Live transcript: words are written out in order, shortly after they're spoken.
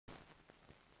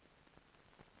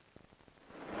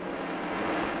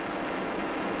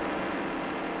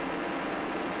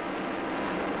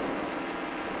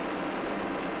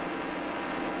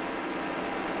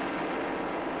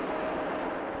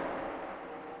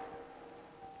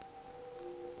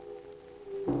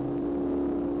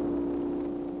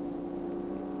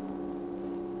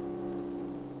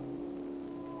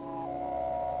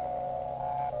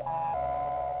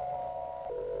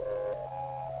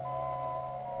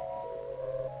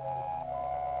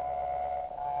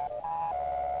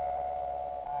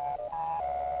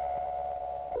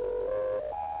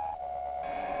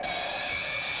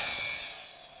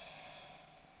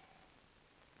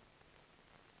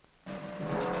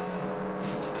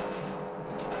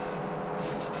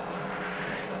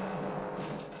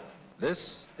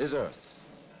This is Earth,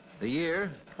 the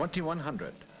year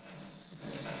 2100.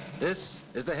 This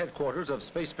is the headquarters of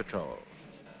Space Patrol,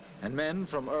 and men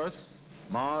from Earth,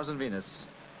 Mars, and Venus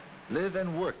live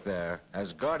and work there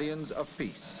as guardians of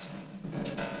peace.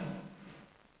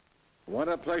 What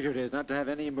a pleasure it is not to have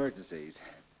any emergencies.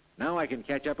 Now I can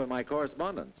catch up on my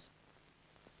correspondence.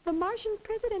 The Martian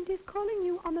president is calling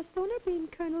you on the sonar beam,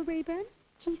 Colonel Rayburn.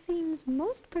 He seems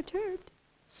most perturbed.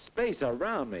 Space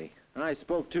around me. I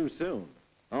spoke too soon.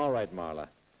 All right, Marla.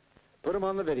 Put him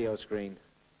on the video screen.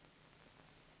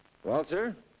 Well,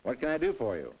 sir, what can I do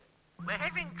for you? We're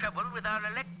having trouble with our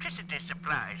electricity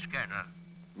supplies, Colonel.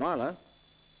 Marla,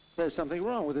 there's something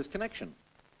wrong with this connection.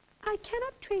 I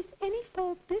cannot trace any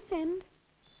fault this end.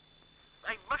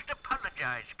 I must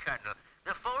apologize, Colonel.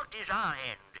 The fault is our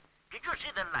end. Did you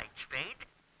see the lights fade?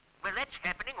 Well, that's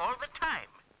happening all the time.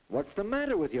 What's the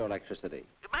matter with your electricity?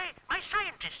 My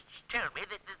scientists tell me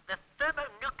that the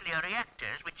thermonuclear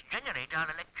reactors which generate our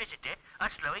electricity are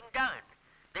slowing down.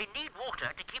 They need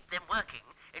water to keep them working,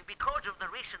 and because of the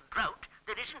recent drought,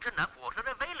 there isn't enough water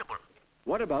available.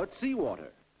 What about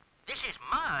seawater? This is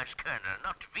Mars, Colonel,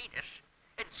 not Venus.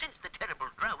 And since the terrible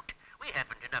drought, we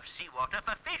haven't enough seawater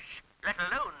for fish, let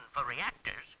alone for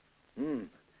reactors.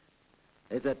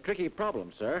 It's a tricky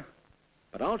problem, sir.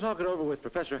 But I'll talk it over with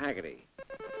Professor Haggerty.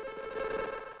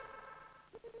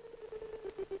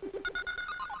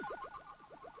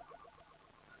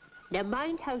 Now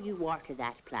mind how you water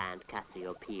that plant,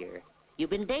 Cassiopeia. You've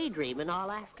been daydreaming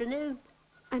all afternoon.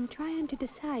 I'm trying to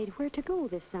decide where to go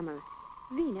this summer,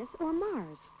 Venus or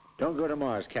Mars. Don't go to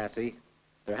Mars, Cassie.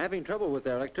 They're having trouble with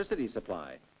their electricity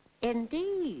supply.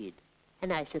 Indeed.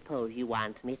 And I suppose you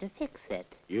want me to fix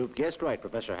it. You've guessed right,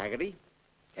 Professor Haggerty.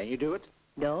 Can you do it?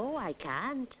 No, I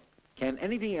can't. Can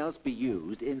anything else be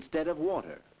used instead of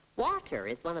water? Water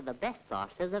is one of the best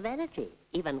sources of energy.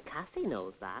 Even Cassie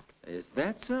knows that. Is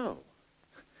that so?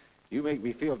 You make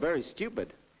me feel very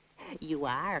stupid. You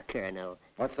are, Colonel.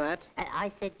 What's that? I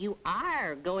said you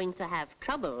are going to have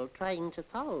trouble trying to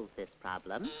solve this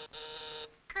problem.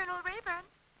 Colonel Rayburn,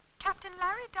 Captain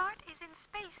Larry Dart is in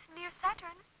space near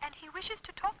Saturn, and he wishes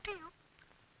to talk to you.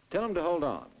 Tell him to hold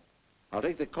on. I'll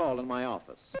take the call in my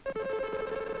office.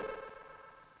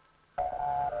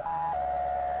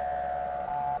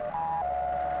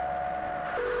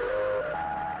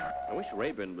 I wish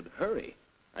Rayburn would hurry.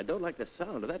 I don't like the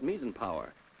sound of that meson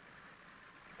power.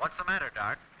 What's the matter,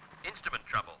 Dart? Instrument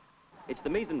trouble. It's the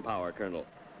meson power, Colonel.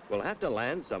 We'll have to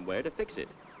land somewhere to fix it.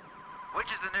 Which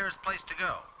is the nearest place to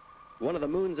go? One of the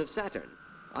moons of Saturn.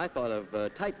 I thought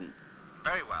of Titan.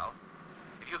 Very well.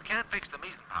 If you can't fix the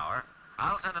meson power,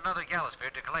 I'll send another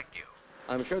galosphere to collect you.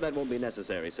 I'm sure that won't be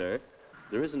necessary, sir.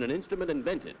 There isn't an instrument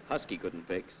invented Husky couldn't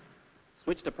fix.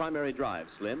 Switch to primary drive,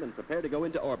 Slim, and prepare to go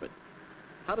into orbit.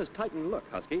 How does Titan look,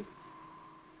 Husky?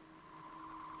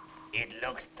 It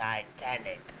looks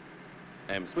titanic.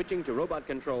 I'm switching to robot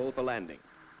control for landing.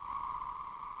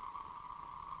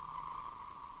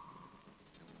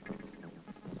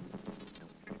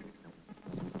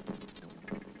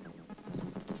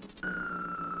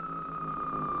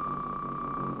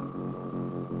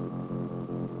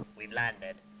 We've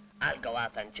landed. I'll go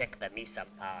out and check the meson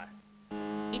power.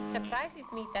 It surprises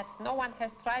me that no one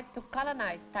has tried to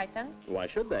colonize Titan. Why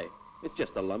should they? It's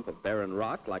just a lump of barren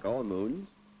rock like all moons.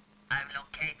 I've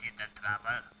located the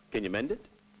trouble. Can you mend it?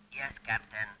 Yes,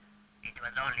 Captain. It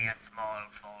was only a small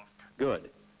fault. Good.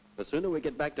 The sooner we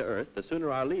get back to Earth, the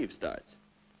sooner our leave starts.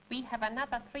 We have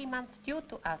another 3 months due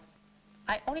to us.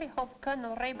 I only hope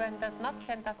Colonel Rayburn does not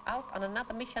send us out on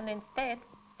another mission instead.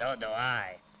 So do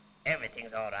I.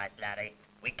 Everything's all right, Larry.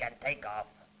 We can take off.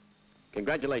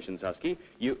 Congratulations, Husky.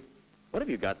 What have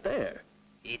you got there?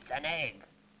 It's an egg.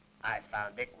 I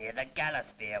found it near the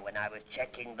galosphere when I was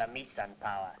checking the meson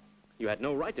power. You had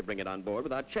no right to bring it on board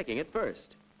without checking it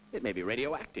first. It may be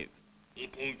radioactive.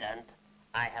 It isn't.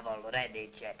 I have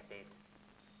already checked it.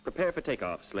 Prepare for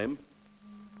takeoff, Slim.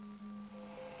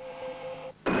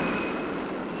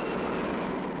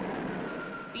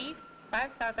 Speed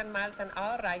 5,000 miles an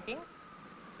hour rising.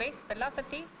 Space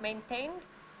velocity maintained.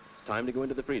 It's time to go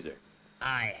into the freezer.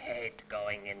 I hate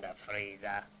going in the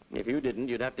freezer. If you didn't,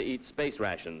 you'd have to eat space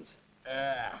rations.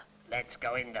 Let's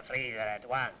go in the freezer at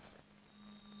once.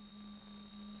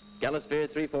 Galosphere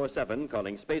 347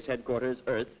 calling Space Headquarters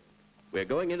Earth. We're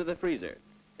going into the freezer.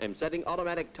 I'm setting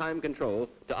automatic time control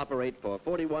to operate for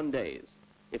 41 days.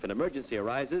 If an emergency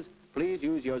arises, please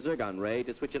use your Zirgon ray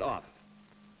to switch it off.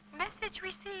 Message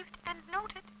received and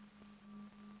noted.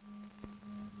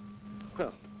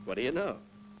 Well, what do you know?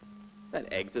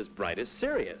 That egg's as bright as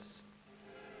Sirius.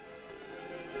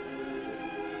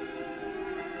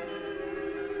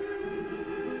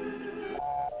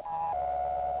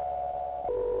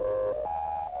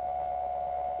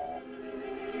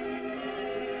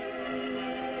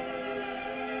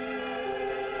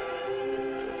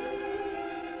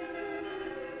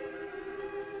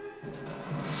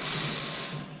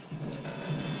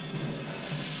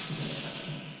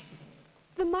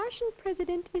 Martian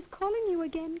president is calling you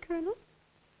again, Colonel.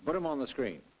 Put him on the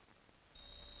screen.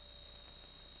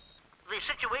 The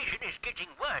situation is getting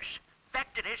worse.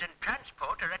 Factories and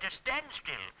transport are at a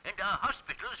standstill, and our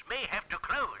hospitals may have to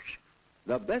close.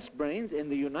 The best brains in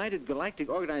the United Galactic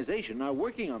Organization are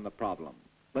working on the problem,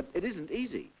 but it isn't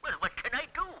easy. Well, what can I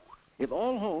do? If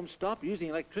all homes stop using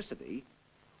electricity,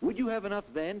 would you have enough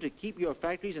then to keep your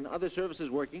factories and other services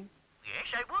working?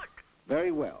 Yes, I would.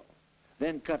 Very well.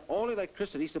 Then cut all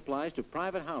electricity supplies to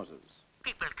private houses.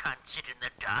 People can't sit in the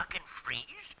dark and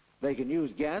freeze. They can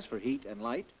use gas for heat and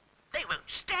light. They won't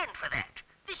stand for that.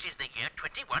 This is the year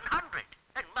 2100,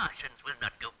 and Martians will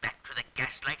not go back to the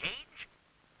gaslight age.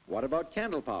 What about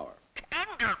candle power?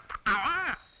 Candle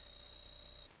power?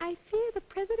 I fear the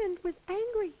president was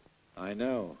angry. I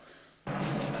know.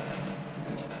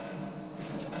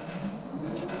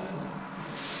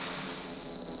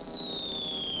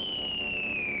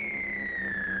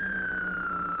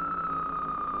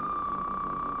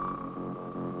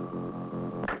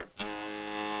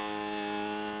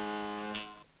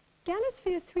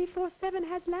 Galasphere 347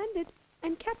 has landed,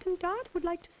 and Captain Dart would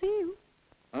like to see you.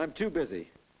 I'm too busy.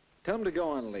 Tell him to go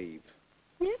on leave.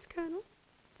 Yes, Colonel.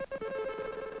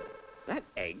 That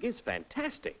egg is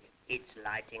fantastic. It's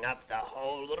lighting up the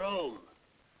whole room.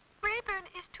 Rayburn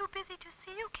is too busy to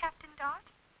see you, Captain Dart,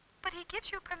 but he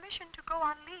gives you permission to go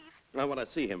on leave. I want to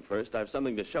see him first. I have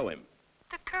something to show him.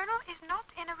 The Colonel is not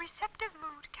in a receptive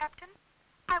mood, Captain.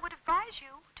 I would advise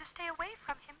you to stay away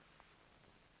from him.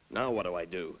 Now what do I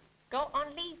do? Go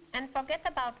on leave and forget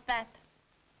about that.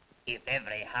 If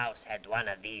every house had one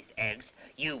of these eggs,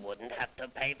 you wouldn't have to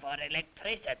pay for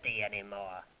electricity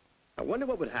anymore. I wonder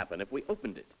what would happen if we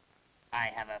opened it. I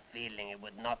have a feeling it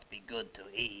would not be good to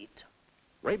eat.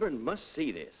 Rayburn must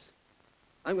see this.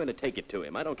 I'm going to take it to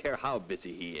him. I don't care how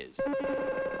busy he is.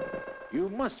 You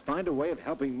must find a way of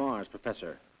helping Mars,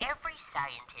 Professor. Every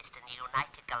scientist in the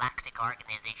United Galactic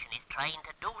Organization is trying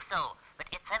to do so, but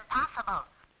it's impossible.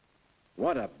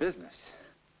 What a business.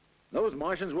 Those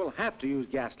Martians will have to use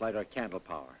gaslight or candle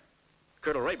power.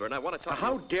 Colonel Rayburn, I want to talk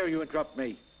How dare you interrupt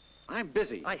me? I'm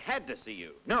busy. I had to see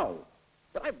you. No.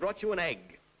 But I brought you an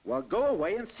egg. Well, go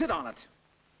away and sit on it.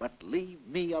 But leave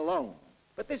me alone.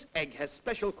 But this egg has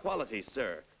special qualities,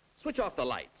 sir. Switch off the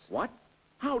lights. What?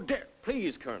 How dare...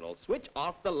 Please, Colonel, switch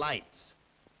off the lights.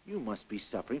 You must be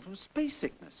suffering from space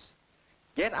sickness.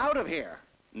 Get out of here.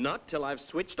 Not till I've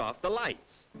switched off the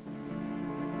lights.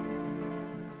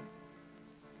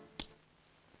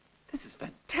 This is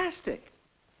fantastic.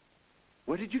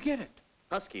 Where did you get it?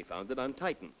 Husky found it on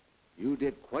Titan. You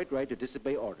did quite right to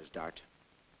disobey orders, Dart.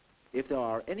 If there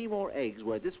are any more eggs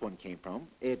where this one came from,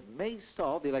 it may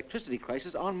solve the electricity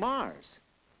crisis on Mars.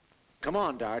 Come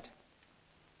on, Dart.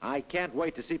 I can't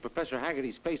wait to see Professor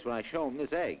Haggerty's face when I show him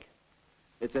this egg.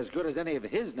 It's as good as any of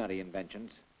his nutty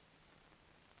inventions.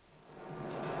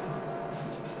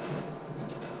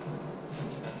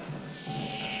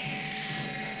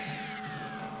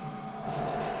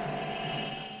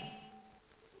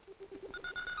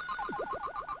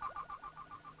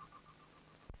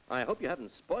 I hope you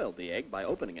haven't spoiled the egg by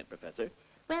opening it, Professor.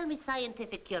 Well, my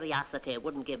scientific curiosity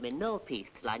wouldn't give me no peace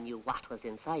till I knew what was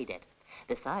inside it.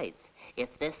 Besides,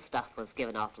 if this stuff was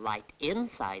giving off light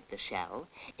inside the shell,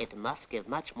 it must give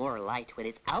much more light when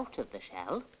it's out of the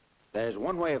shell. There's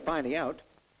one way of finding out.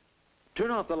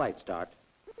 Turn off the lights, Dart.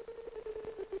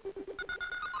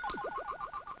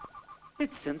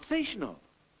 It's sensational.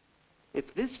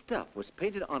 If this stuff was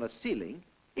painted on a ceiling,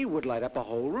 it would light up a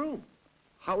whole room.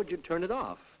 How would you turn it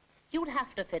off? You'd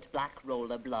have to fit black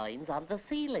roller blinds on the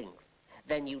ceilings.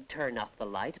 Then you'd turn off the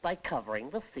light by covering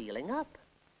the ceiling up.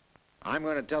 I'm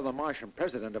going to tell the Martian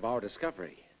president of our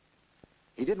discovery.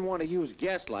 He didn't want to use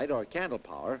gaslight or candle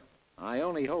power. I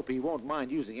only hope he won't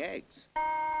mind using eggs.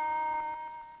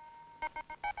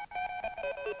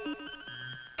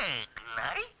 Egg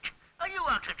light? Are you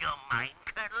out of your mind,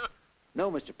 Colonel? No,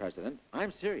 Mr. President,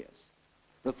 I'm serious.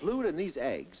 The fluid in these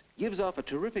eggs gives off a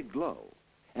terrific glow.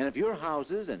 And if your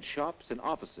houses and shops and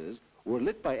offices were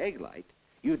lit by egg light,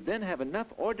 you'd then have enough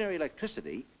ordinary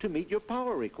electricity to meet your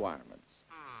power requirements.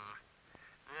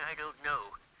 I don't know.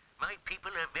 My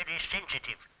people are very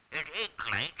sensitive, and egg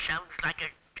light sounds like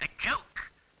a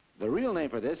joke. The real name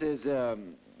for this is,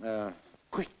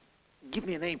 quick, give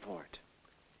me a name for it.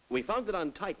 We found it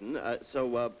on Titan,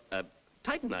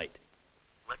 Titanite.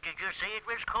 What did you say it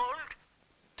was called?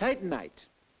 Titanite.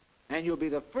 And you'll be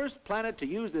the first planet to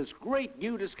use this great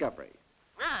new discovery.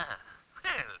 Ah,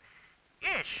 well,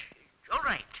 yes, all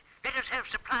right. Let us have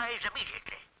supplies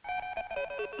immediately.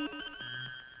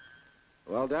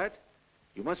 Well, Dart,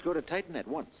 you must go to Titan at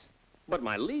once. But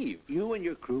my leave. You and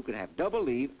your crew can have double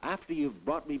leave after you've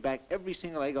brought me back every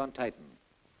single egg on Titan,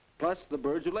 plus the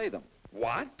birds who lay them.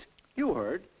 What? You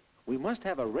heard. We must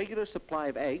have a regular supply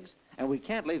of eggs, and we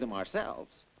can't lay them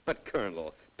ourselves. But,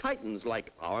 Colonel, Titan's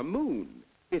like our moon.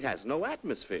 It has no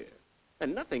atmosphere,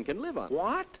 and nothing can live on it.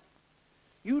 What?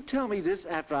 You tell me this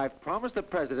after I've promised the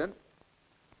president.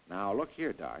 Now, look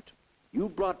here, Dart. You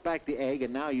brought back the egg,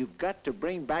 and now you've got to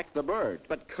bring back the bird.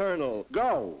 But, Colonel...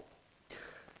 Go!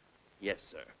 Yes,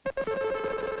 sir.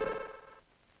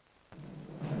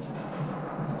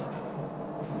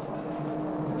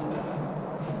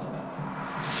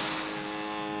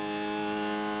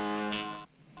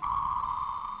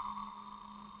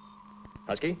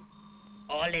 Husky?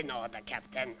 All in order,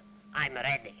 Captain. I'm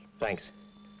ready. Thanks.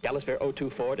 Galliosphere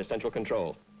 024 to Central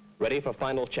Control. Ready for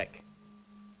final check.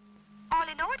 All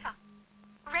in order.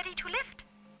 Ready to lift.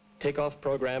 Takeoff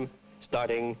program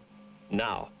starting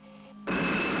now.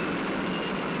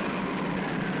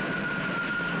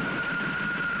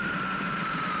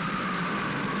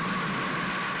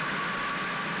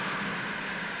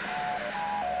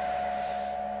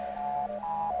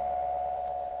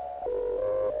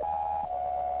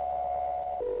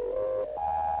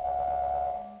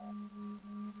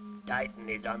 Titan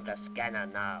is on the scanner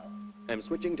now. I'm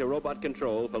switching to robot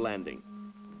control for landing.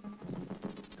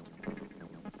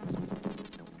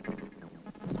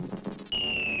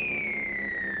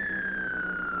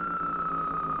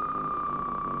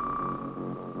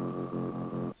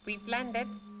 We've landed.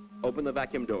 Open the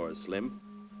vacuum doors, Slim.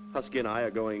 Husky and I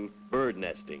are going bird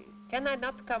nesting. Can I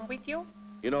not come with you?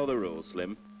 You know the rules,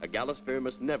 Slim. A Galliosphere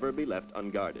must never be left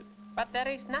unguarded. But there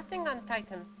is nothing on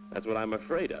Titan. That's what I'm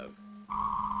afraid of.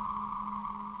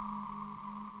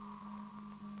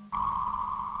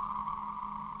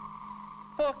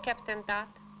 Poor Captain Dart.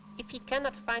 If he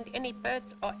cannot find any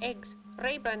birds or eggs,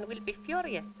 Rayburn will be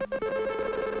furious.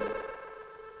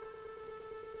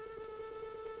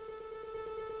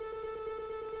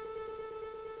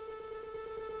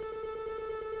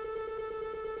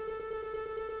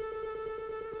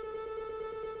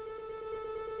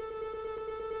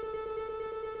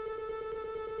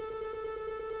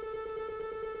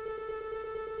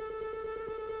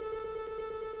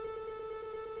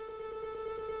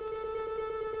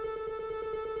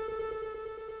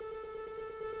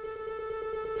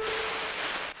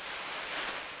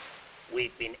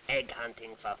 We've been egg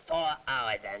hunting for 4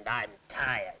 hours and I'm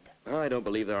tired. I don't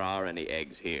believe there are any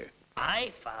eggs here.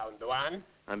 I found one.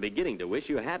 I'm beginning to wish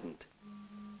you hadn't.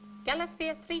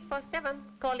 Galliosphere 347,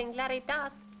 calling Larry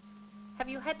Dart. Have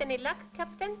you had any luck,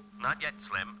 Captain? Not yet,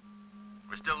 Slim.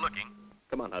 We're still looking.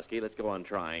 Come on, Husky, let's go on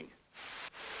trying.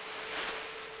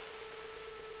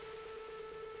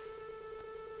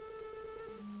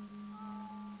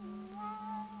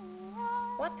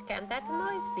 What can that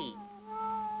noise be?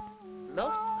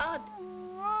 Most odd.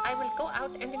 I will go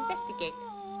out and investigate.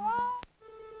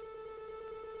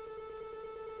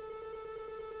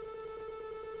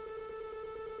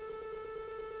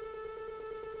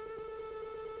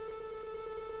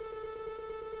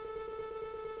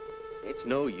 It's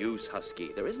no use,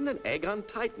 Husky. There isn't an egg on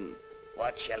Titan.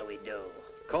 What shall we do?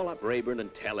 Call up Rayburn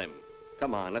and tell him.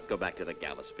 Come on, let's go back to the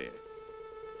Galliosphere.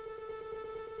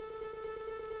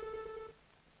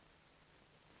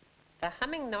 The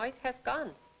humming noise has gone.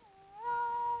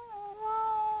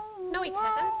 No, it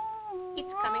hasn't.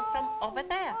 It's coming from over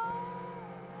there.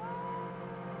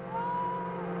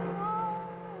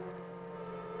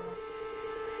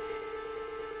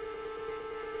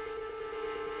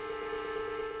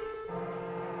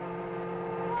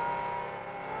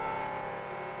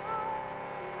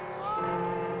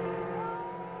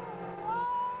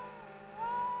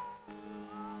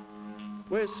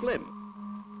 Where's Slim?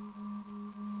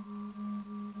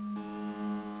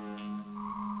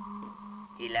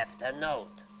 He left a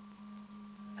note.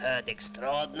 Heard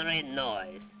extraordinary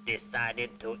noise.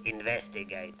 Decided to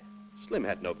investigate. Slim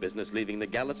had no business leaving the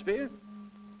Galliosphere.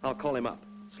 I'll call him up.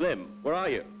 Slim, where are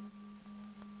you?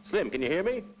 Slim, can you hear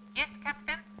me? Yes,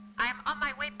 Captain. I am on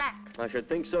my way back. I should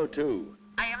think so, too.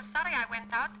 I am sorry I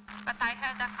went out, but I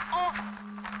heard a... Oh!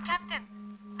 Captain,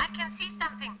 I can see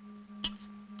something. It's...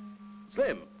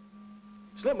 Slim!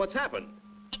 Slim, what's happened?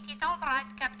 It is all right,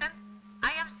 Captain.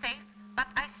 I am safe, but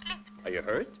I slipped. Are you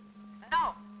hurt?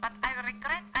 No, but I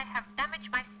regret I have damaged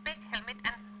my space helmet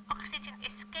and oxygen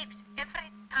escapes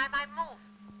every time I move.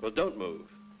 Well, don't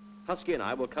move. Husky and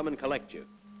I will come and collect you.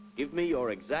 Give me your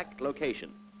exact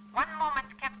location. One moment,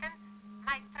 Captain.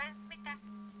 My transmitter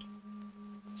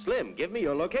is... Slim, give me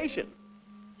your location.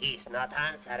 He's not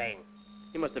answering.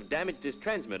 He must have damaged his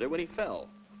transmitter when he fell.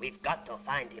 We've got to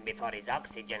find him before his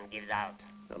oxygen gives out.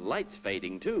 The light's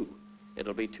fading, too.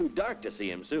 It'll be too dark to see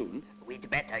him soon. We'd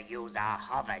better use our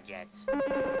hover jets.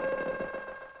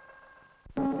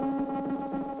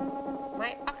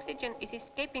 My oxygen is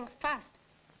escaping fast.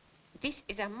 This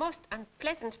is a most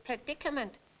unpleasant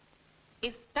predicament.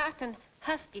 If Dart and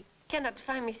Husky cannot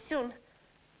find me soon,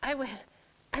 I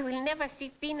will never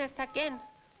see Venus again.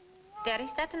 There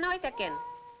is that noise again.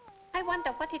 I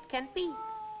wonder what it can be.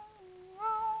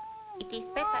 It is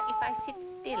better if I sit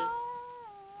still.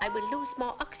 I will lose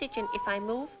more oxygen if I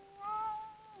move.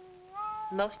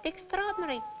 Most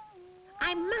extraordinary.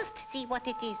 I must see what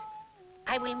it is.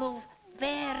 I will move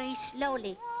very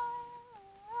slowly.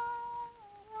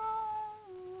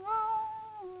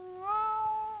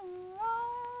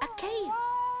 A cave.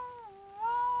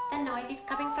 The noise is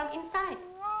coming from inside.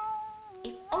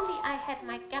 If only I had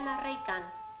my gamma ray gun.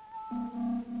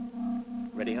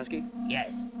 Ready, Husky?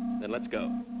 Yes. Then let's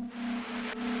go.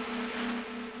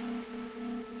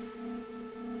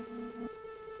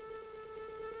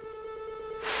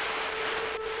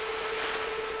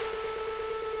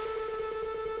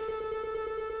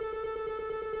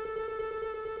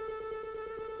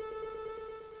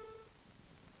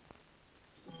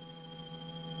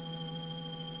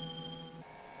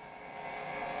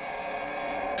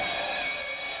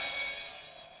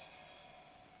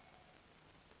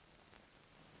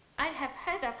 I have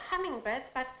heard of hummingbirds,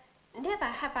 but never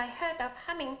have I heard of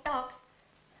humming dogs.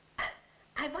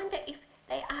 I wonder if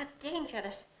they are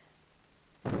dangerous.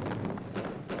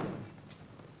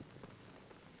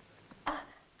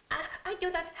 I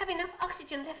do not have enough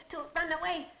oxygen left to run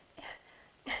away.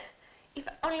 If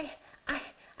only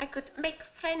I could make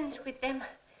friends with them.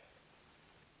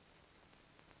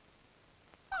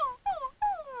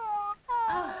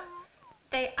 Oh,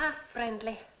 they are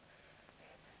friendly.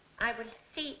 I will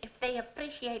see if they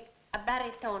appreciate a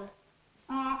baritone.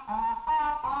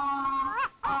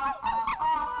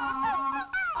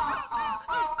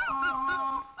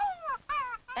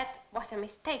 That was a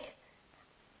mistake.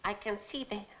 I can see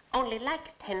they only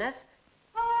like tenors.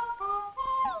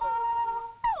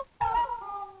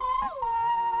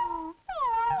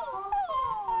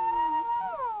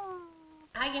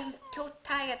 I am too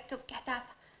tired to get up.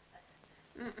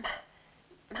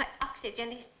 My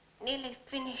oxygen is nearly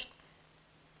finished.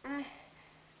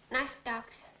 Nice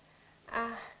dogs.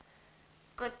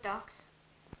 Good dogs.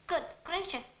 Good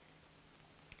gracious.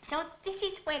 So this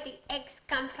is where the eggs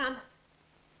come from.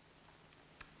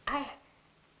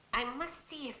 I must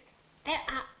see if there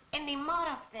are any more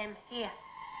of them here.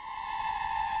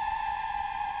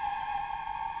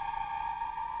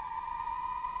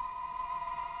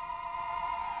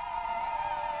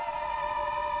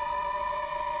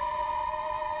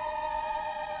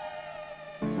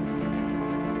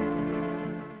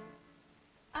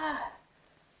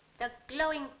 The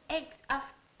glowing eggs of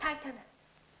Titan.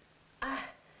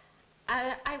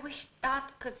 I wish Dart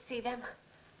could see them.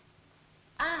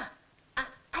 I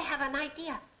have an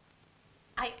idea.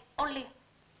 I only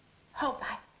hope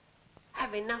I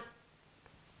have enough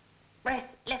breath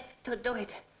left to do it.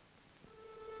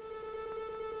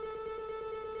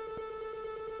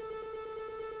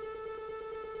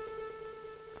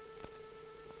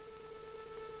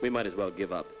 We might as well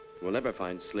give up. We'll never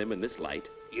find Slim in this light.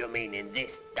 You mean in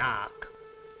this dark?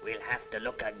 We'll have to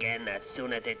look again as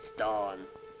soon as it's dawn.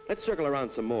 Let's circle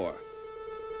around some more.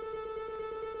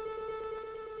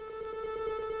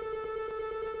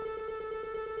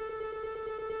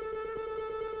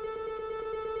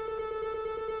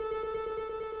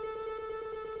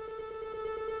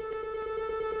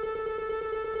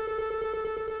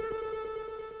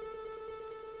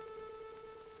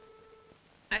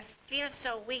 I feel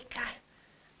so weak,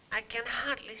 I can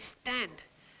hardly stand.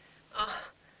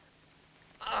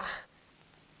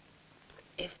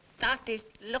 If Dart is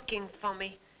looking for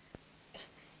me,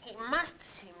 he must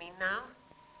see me now.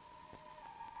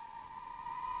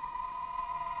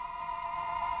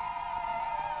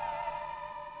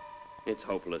 It's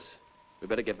hopeless. We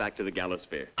better get back to the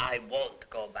Galosphere. I won't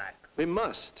go back. We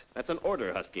must. That's an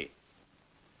order, Husky.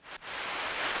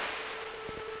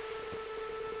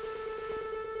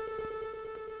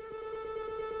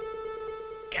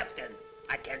 Captain,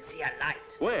 I can see a light.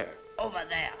 Where? Over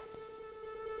there.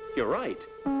 You're right.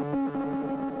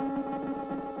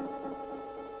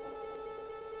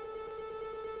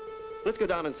 Let's go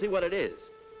down and see what it is.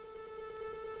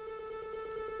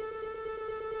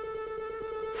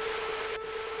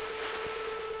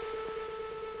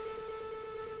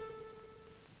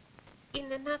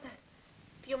 In another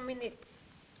few minutes,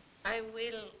 I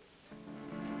will...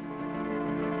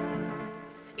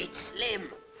 It's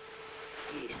Slim.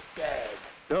 He's dead.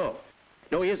 No.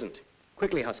 No, he isn't.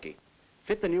 Quickly, Husky.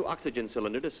 Fit the new oxygen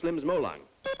cylinder to Slim's Molong.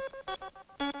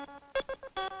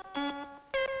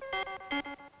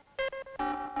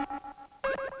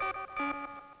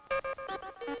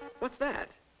 What's that?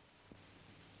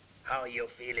 How are you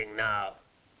feeling now?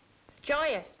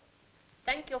 Joyous.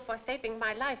 Thank you for saving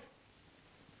my life.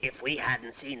 If we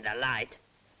hadn't seen the light,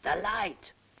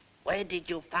 where did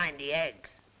you find the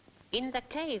eggs? In the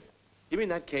cave. You mean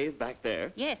that cave back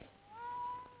there? Yes.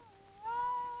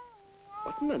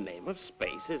 What in the name of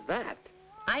space is that?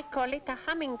 I call it a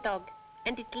humming dog,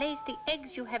 and it lays the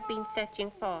eggs you have been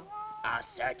searching for. Our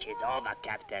search is over,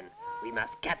 Captain. We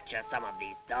must capture some of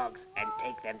these dogs and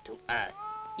take them to Earth.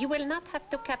 You will not have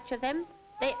to capture them.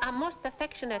 They are most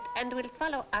affectionate and will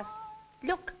follow us.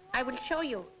 Look, I will show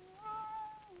you.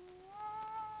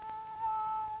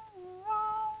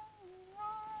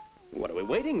 What are we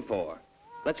waiting for?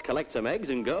 Let's collect some eggs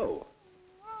and go.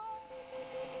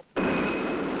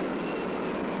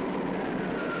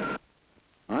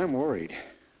 I'm worried.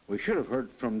 We should have heard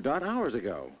from Dot hours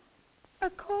ago. A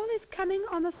call is coming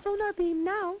on the sonar beam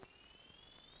now.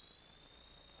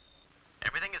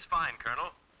 Everything is fine,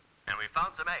 Colonel. And we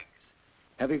found some eggs.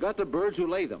 Have you got the birds who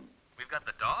lay them? We've got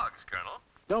the dogs, Colonel.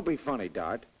 Don't be funny,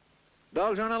 Dot.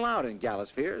 Dogs aren't allowed in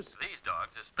Gallowspheres. These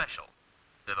dogs are special.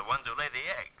 They're the ones who lay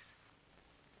the eggs.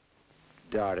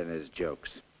 Dot and his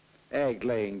jokes.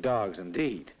 Egg-laying dogs,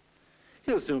 indeed.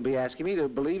 He'll soon be asking me to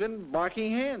believe in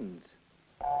barking hens.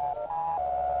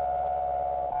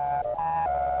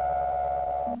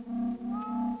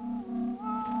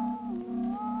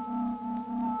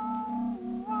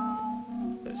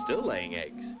 They're still laying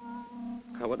eggs.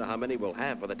 I wonder how many we'll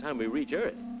have by the time we reach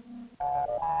Earth.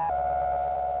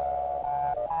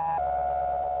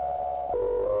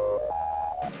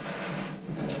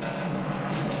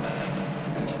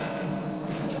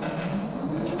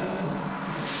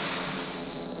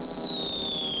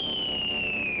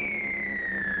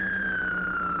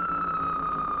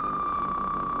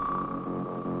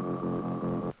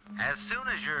 As soon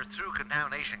as you're through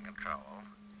contamination control,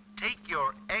 take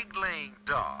your egg-laying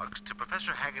dogs to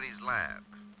Professor Haggerty's lab.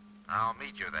 I'll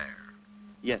meet you there.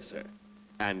 Yes, sir.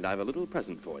 And I've a little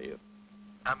present for you.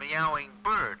 A meowing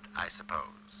bird, I suppose.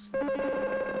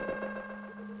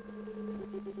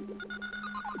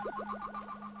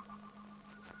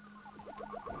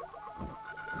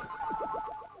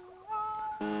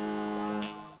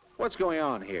 What's going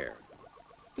on here?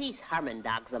 These Harmon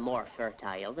dogs are more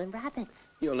fertile than rabbits.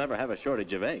 You'll never have a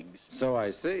shortage of eggs. So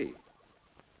I see.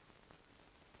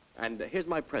 And here's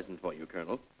my present for you,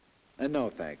 Colonel. No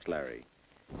thanks, Larry.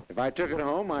 If I took it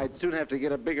home, I'd soon have to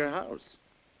get a bigger house.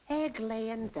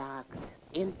 Egg-laying dogs.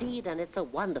 Indeed, and it's a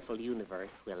wonderful universe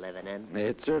we're living in.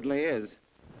 It certainly is.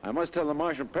 I must tell the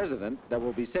Martian president that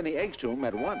we'll be sending eggs to him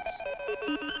at once.